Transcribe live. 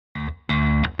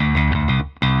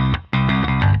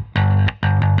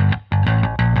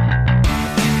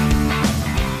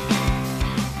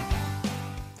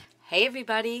Hey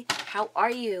everybody, how are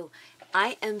you?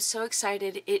 I am so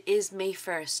excited. It is May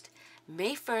 1st.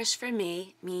 May 1st for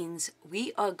me means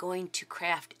we are going to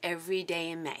craft every day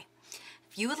in May.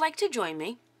 If you would like to join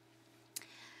me,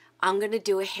 I'm going to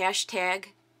do a hashtag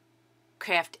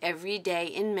craft every day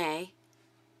in May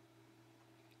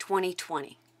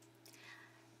 2020.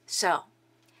 So,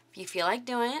 if you feel like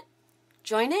doing it,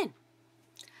 join in.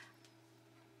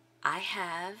 I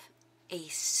have a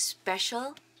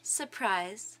special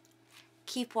surprise.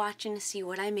 Keep watching to see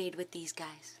what I made with these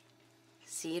guys.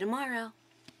 See you tomorrow.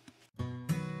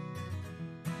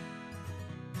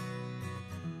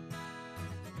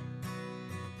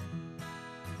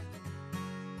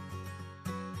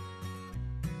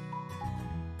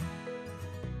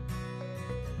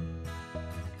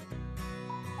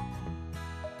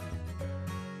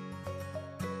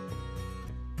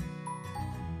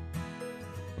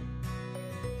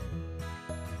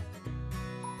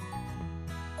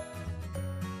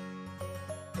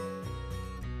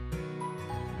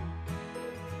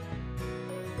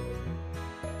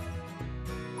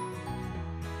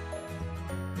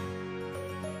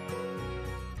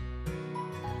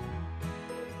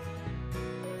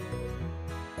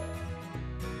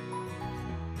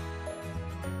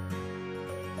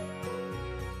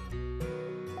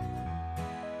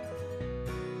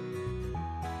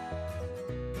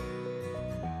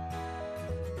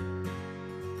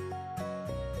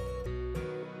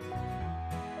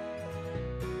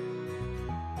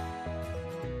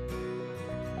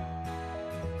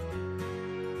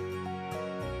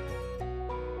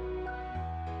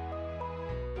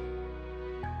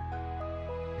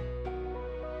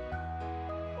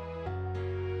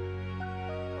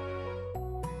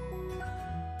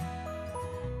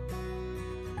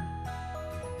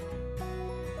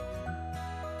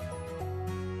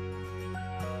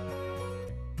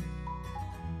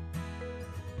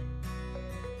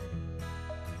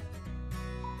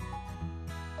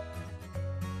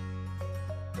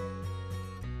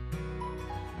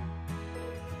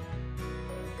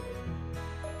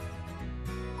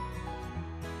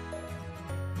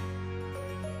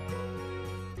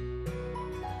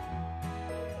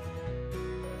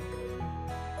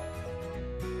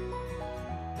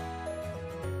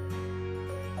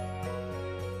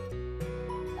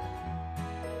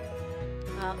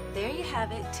 Well, there you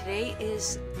have it. Today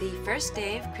is the first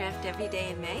day of Craft Every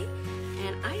Day in May,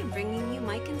 and I am bringing you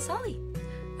Mike and Sully.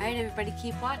 All right, everybody,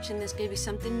 keep watching. There's going to be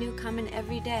something new coming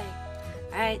every day.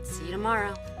 All right, see you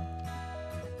tomorrow.